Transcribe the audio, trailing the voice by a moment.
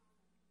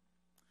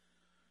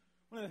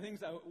One of the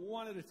things I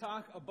wanted to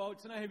talk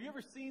about tonight, have you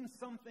ever seen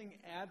something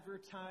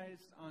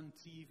advertised on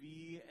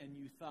TV and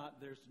you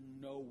thought there's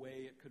no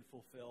way it could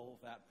fulfill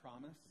that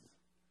promise?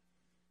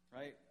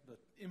 Right? The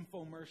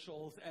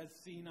infomercials as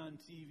seen on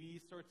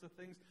TV sorts of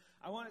things.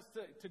 I want us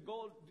to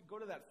go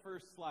to that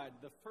first slide.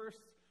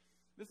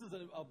 This is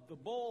the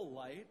bowl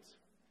light,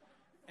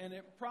 and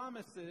it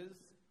promises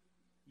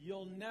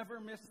you'll never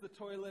miss the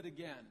toilet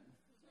again.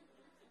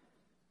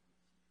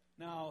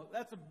 Now,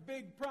 that's a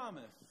big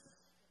promise.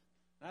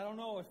 I don't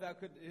know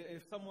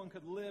if someone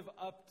could live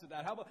up to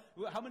that.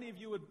 How many of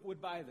you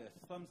would buy this?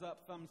 Thumbs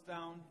up, thumbs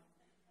down?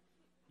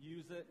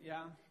 Use it,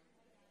 yeah?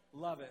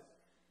 Love it.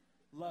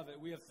 Love it.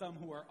 We have some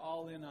who are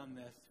all in on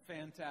this.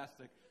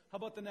 Fantastic. How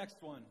about the next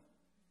one?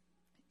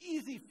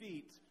 Easy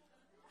feet.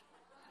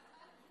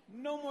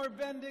 No more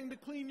bending to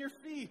clean your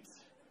feet.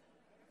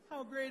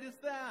 How great is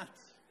that?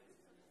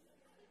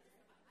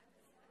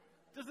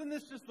 Doesn't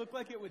this just look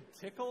like it would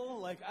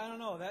tickle? Like, I don't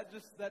know. That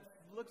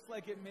looks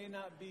like it may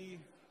not be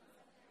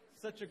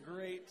such a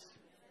great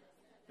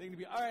thing to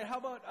be. All right, how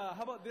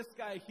about this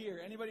guy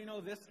here? Anybody know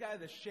this guy,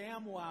 the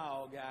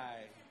ShamWow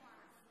guy?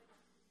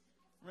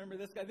 Remember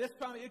this guy? This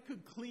probably, it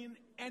could clean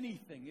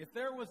anything. If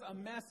there was a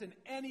mess in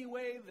any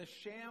way, the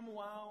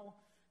ShamWow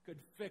could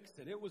fix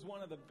it. It was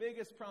one of the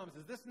biggest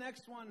promises. This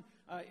next one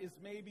is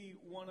maybe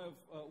one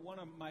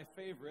of my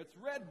favorites,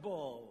 Red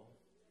Bull.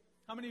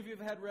 How many of you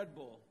have had Red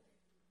Bull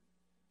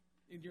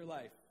in your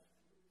life?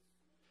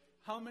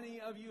 How many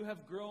of you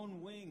have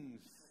grown wings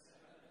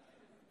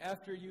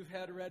after you've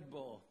had Red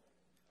Bull?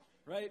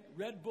 Right?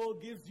 Red Bull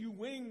gives you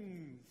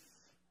wings.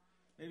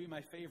 Maybe my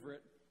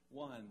favorite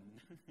one.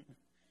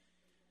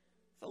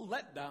 It's a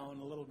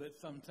letdown a little bit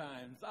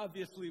sometimes.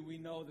 Obviously, we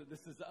know that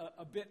this is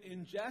a bit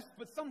in jest,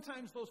 but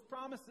sometimes those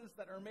promises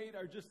that are made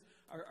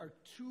are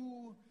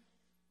too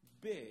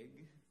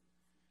big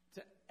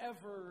to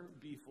ever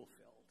be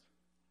fulfilled.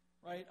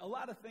 Right? A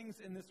lot of things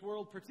in this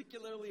world,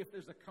 particularly if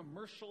there's a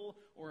commercial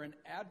or an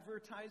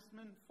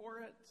advertisement for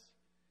it,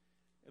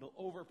 it'll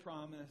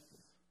overpromise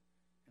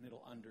and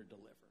it'll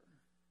underdeliver.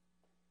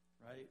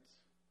 Right?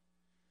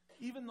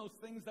 Even those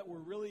things that we're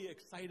really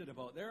excited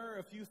about. There are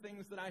a few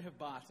things that I have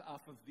bought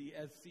off of the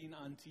as seen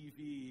on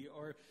TV,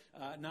 or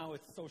now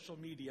it's social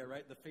media,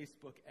 right? The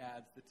Facebook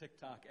ads, the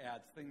TikTok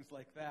ads, things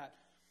like that.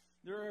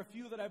 There are a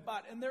few that I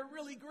bought, and they're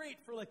really great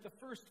for like the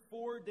first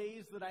 4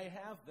 days that I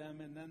have them,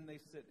 and then they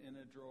sit in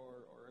a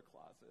drawer or a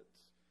closet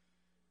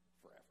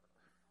forever,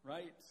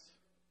 right?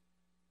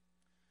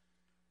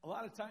 A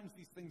lot of times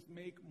these things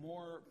make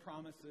more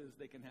promises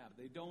they can have.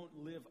 They don't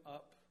live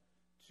up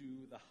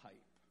to the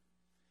hype.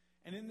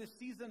 And in this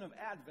season of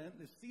Advent,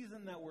 this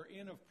season that we're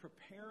in of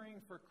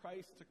preparing for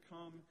Christ to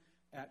come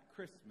at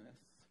Christmas,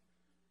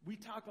 we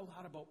talk a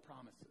lot about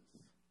promises.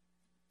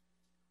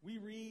 We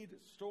read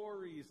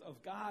stories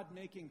of God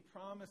making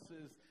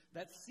promises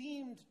that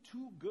seemed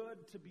too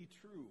good to be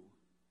true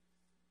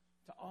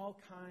to all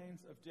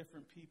kinds of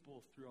different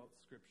people throughout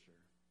Scripture.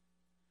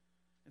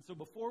 And so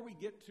before we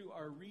get to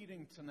our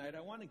reading tonight,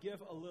 I want to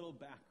give a little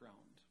background.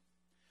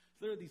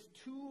 So there are these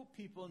two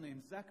people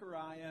named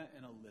Zechariah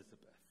and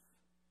Elizabeth.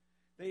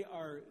 They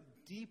are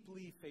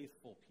deeply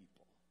faithful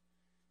people.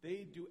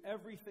 They do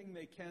everything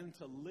they can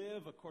to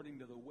live according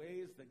to the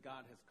ways that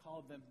God has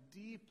called them.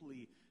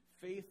 Deeply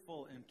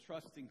faithful and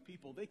trusting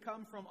people. They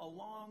come from a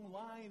long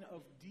line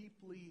of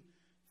deeply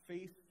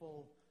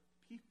faithful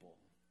people.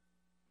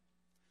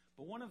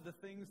 But one of the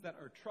things that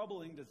are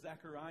troubling to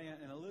Zechariah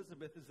and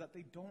Elizabeth is that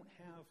they don't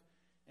have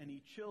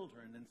any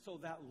children. And so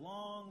that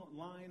long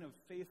line of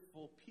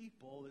faithful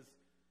people is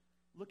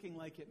looking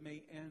like it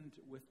may end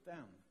with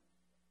them.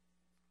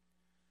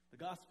 The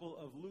Gospel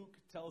of Luke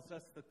tells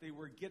us that they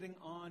were getting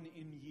on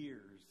in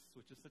years,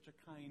 which is such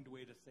a kind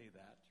way to say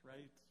that,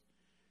 right?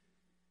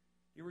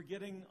 They were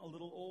getting a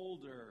little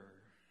older.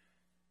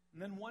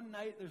 And then one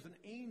night there's an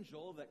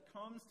angel that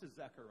comes to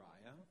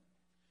Zechariah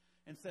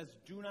and says,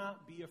 "Do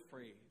not be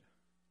afraid,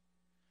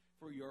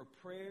 for your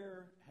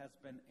prayer has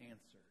been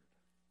answered.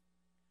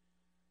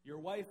 Your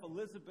wife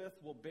Elizabeth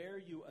will bear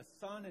you a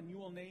son, and you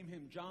will name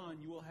him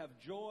John. You will have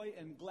joy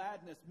and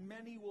gladness.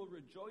 Many will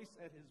rejoice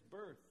at his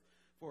birth,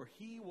 for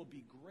he will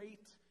be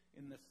great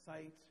in the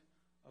sight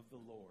of the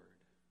Lord."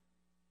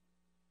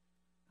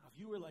 Now, if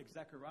you were like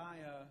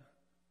Zechariah,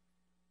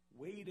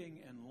 waiting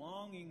and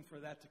longing for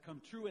that to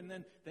come true, and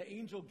then the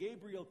angel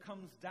Gabriel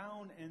comes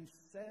down and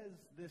says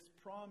this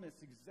promise,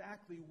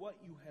 exactly what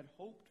you had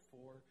hoped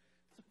for,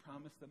 it's a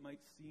promise that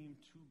might seem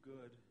too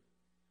good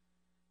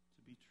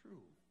to be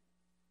true.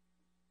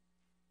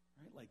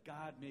 Right? Like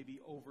God may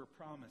be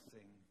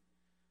over-promising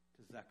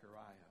to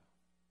Zechariah.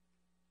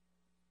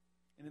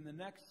 And in the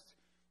next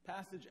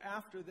passage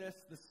after this,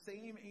 the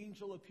same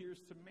angel appears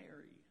to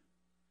Mary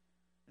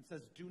and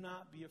says, "Do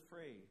not be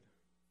afraid.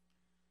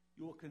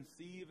 You will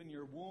conceive in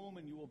your womb,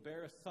 and you will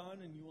bear a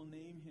son, and you will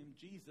name him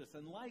Jesus."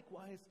 And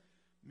likewise,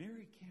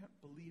 Mary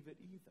can't believe it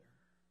either.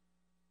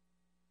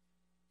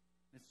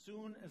 As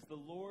soon as the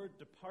Lord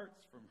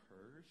departs from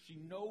her, she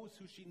knows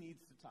who she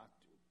needs to talk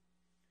to.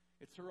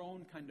 It's her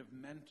own kind of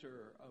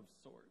mentor of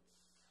sorts.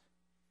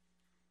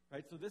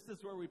 Right, so this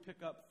is where we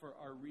pick up for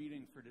our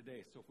reading for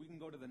today. So if we can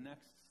go to the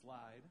next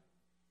slide.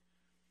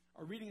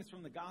 Our reading is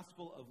from the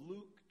Gospel of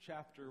Luke,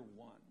 chapter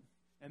 1.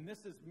 And this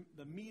is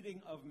the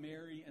meeting of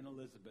Mary and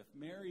Elizabeth.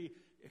 Mary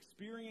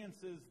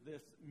experiences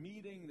this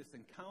meeting, this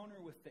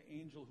encounter with the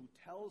angel who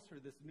tells her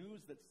this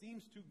news that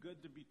seems too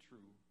good to be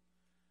true.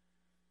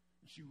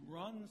 And she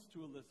runs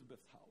to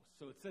Elizabeth's house.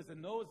 So it says,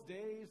 in those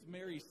days,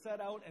 Mary set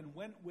out and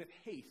went with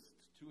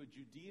haste to a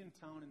Judean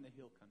town in the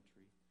hill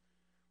country,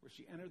 where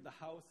she entered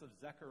the house of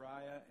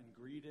Zechariah and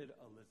greeted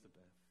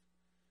Elizabeth.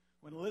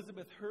 When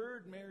Elizabeth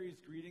heard Mary's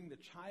greeting, the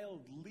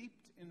child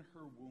leaped in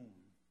her womb.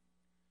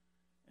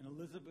 And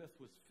Elizabeth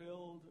was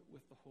filled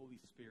with the Holy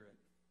Spirit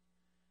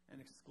and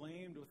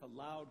exclaimed with a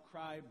loud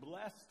cry,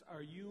 "Blessed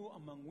are you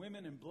among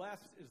women, and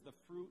blessed is the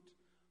fruit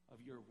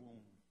of your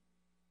womb.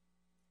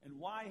 And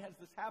why has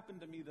this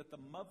happened to me, that the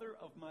mother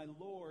of my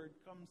Lord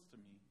comes to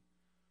me?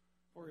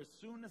 For as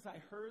soon as I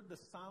heard the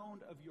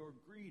sound of your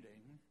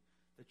greeting,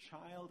 the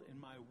child in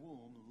my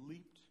womb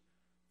leaped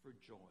for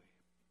joy.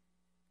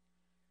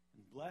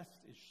 And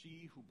blessed is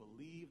she who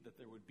believed that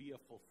there would be a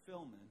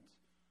fulfillment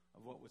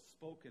of what was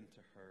spoken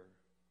to her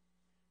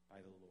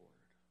by the Lord."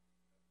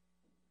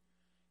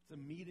 It's a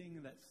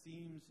meeting that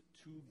seems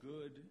too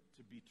good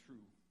to be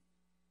true.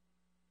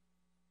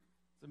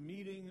 It's a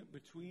meeting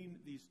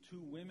between these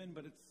two women,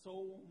 but it's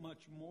so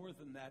much more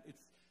than that.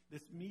 It's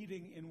this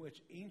meeting in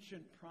which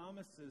ancient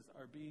promises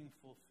are being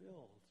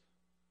fulfilled.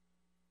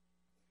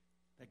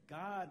 That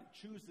God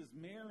chooses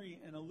Mary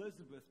and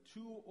Elizabeth,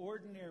 two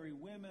ordinary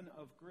women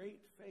of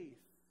great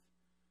faith,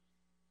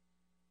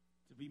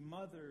 to be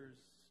mothers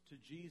to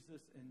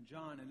Jesus and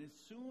John. And as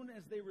soon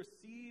as they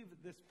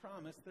receive this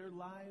promise, their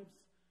lives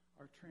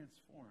are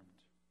transformed.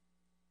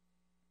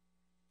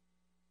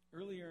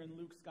 Earlier in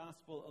Luke's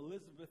gospel,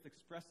 Elizabeth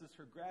expresses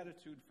her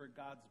gratitude for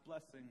God's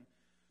blessing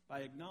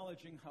by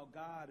acknowledging how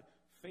God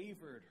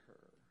favored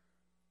her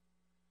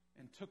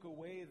and took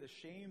away the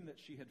shame that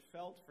she had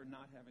felt for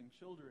not having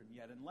children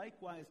yet. And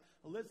likewise,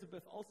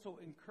 Elizabeth also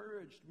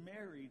encouraged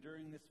Mary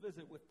during this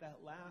visit with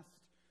that last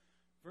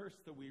verse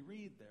that we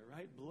read there,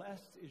 right?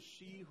 Blessed is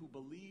she who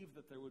believed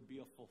that there would be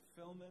a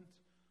fulfillment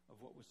of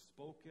what was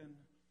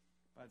spoken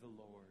by the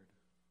Lord.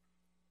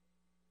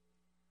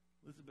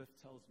 Elizabeth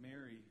tells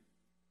Mary,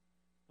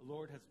 "The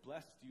Lord has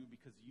blessed you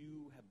because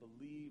you have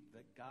believed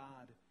that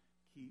God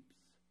keeps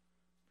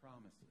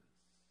promises."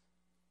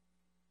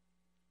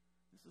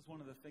 This is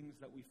one of the things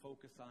that we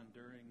focus on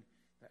during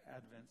the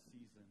Advent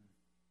season.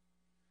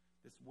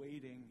 This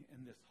waiting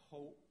and this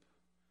hope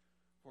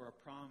for a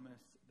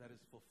promise that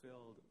is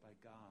fulfilled by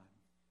God.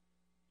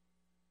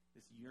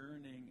 This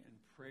yearning and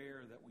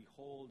prayer that we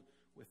hold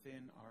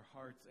within our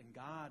hearts. And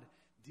God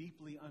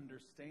deeply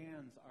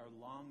understands our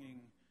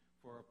longing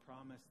for a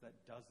promise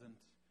that doesn't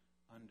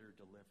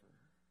underdeliver.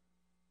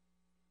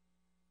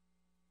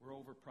 We're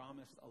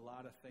overpromised a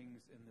lot of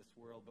things in this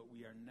world, but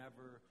we are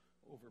never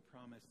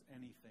overpromised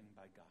anything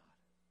by God.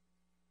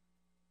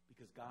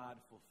 Because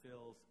God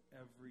fulfills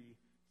every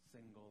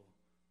single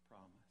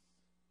promise.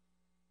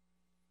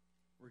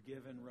 We're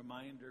given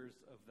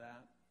reminders of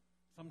that,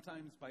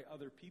 sometimes by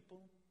other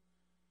people,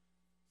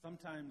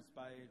 sometimes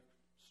by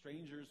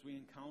strangers we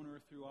encounter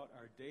throughout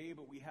our day,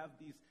 but we have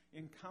these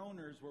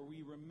encounters where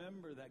we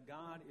remember that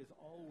God is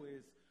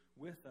always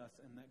with us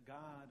and that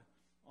God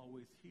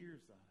always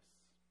hears us.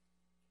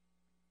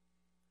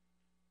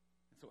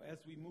 And so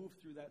as we move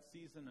through that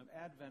season of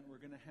Advent, we're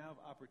going to have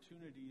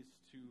opportunities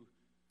to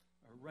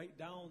write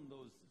down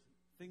those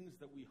things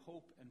that we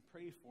hope and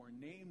pray for,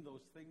 name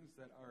those things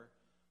that are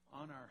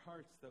on our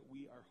hearts that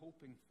we are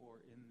hoping for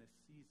in this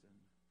season.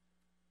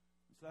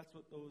 And so that's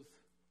what those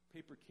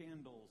paper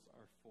candles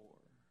are for.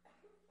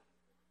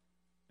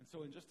 And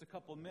so in just a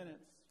couple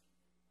minutes,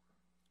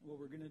 what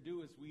we're going to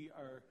do is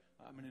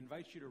I'm going to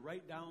invite you to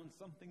write down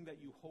something that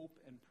you hope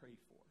and pray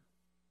for.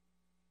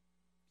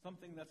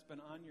 Something that's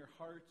been on your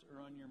heart or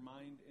on your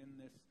mind in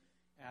this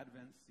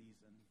Advent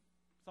season.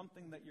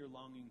 Something that you're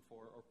longing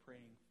for or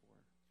praying for.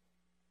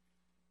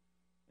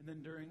 And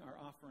then during our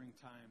offering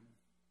time,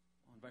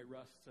 I'll invite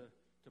Russ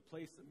to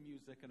play some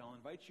music, and I'll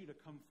invite you to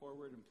come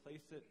forward and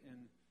place it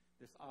in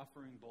this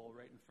offering bowl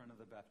right in front of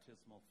the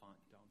baptismal font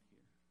down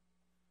here.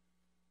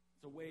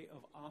 It's a way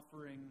of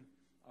offering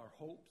our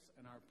hopes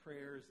and our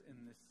prayers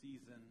in this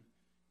season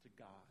to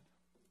God.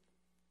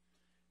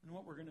 And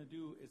what we're going to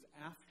do is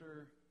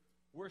after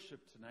worship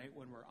tonight,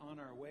 when we're on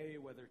our way,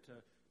 whether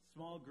to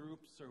small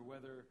groups or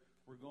whether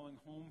we're going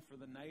home for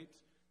the night,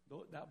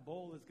 that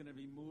bowl is going to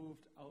be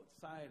moved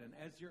outside. And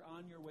as you're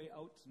on your way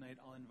out tonight,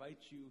 I'll invite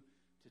you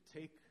to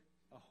take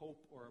a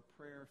hope or a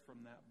prayer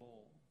from that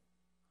bowl.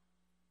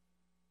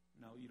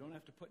 Now, you don't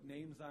have to put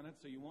names on it,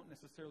 so you won't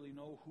necessarily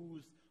know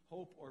whose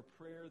hope or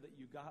prayer that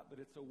you got, but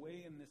it's a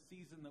way in this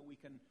season that we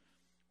can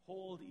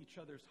hold each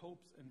other's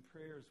hopes and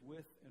prayers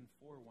with and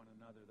for one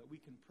another, that we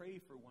can pray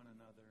for one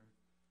another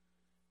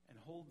and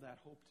hold that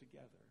hope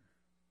together.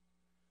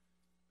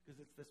 Because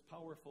it's this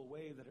powerful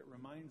way that it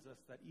reminds us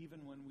that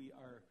even when we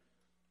are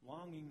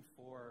longing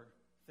for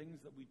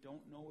things that we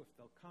don't know if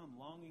they'll come,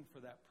 longing for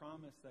that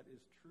promise that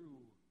is true,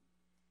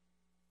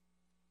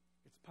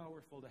 It's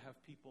powerful to have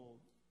people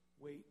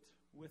wait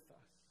with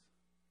us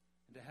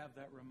and to have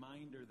that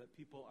reminder that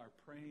people are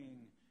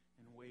praying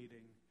and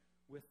waiting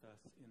with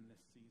us in this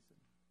season.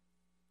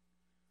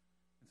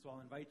 And so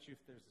I'll invite you,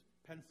 if there's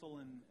a pencil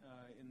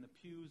in the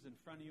pews in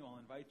front of you, I'll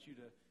invite you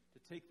to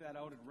take that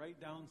out and write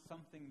down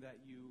something that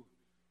you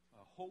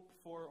hope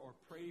for or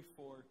pray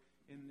for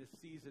in this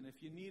season.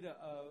 If you need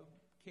a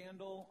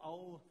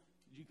candle,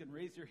 you can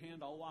raise your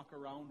hand. I'll walk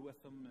around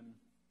with them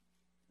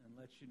and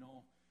let you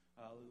know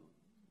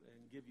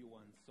and give you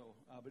one. So,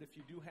 but if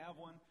you do have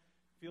one,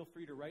 feel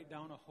free to write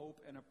down a hope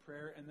and a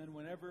prayer. And then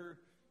whenever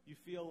you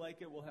feel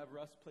like it, we'll have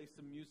Russ play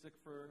some music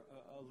for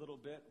a little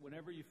bit.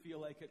 Whenever you feel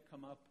like it,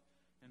 come up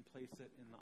and place it in the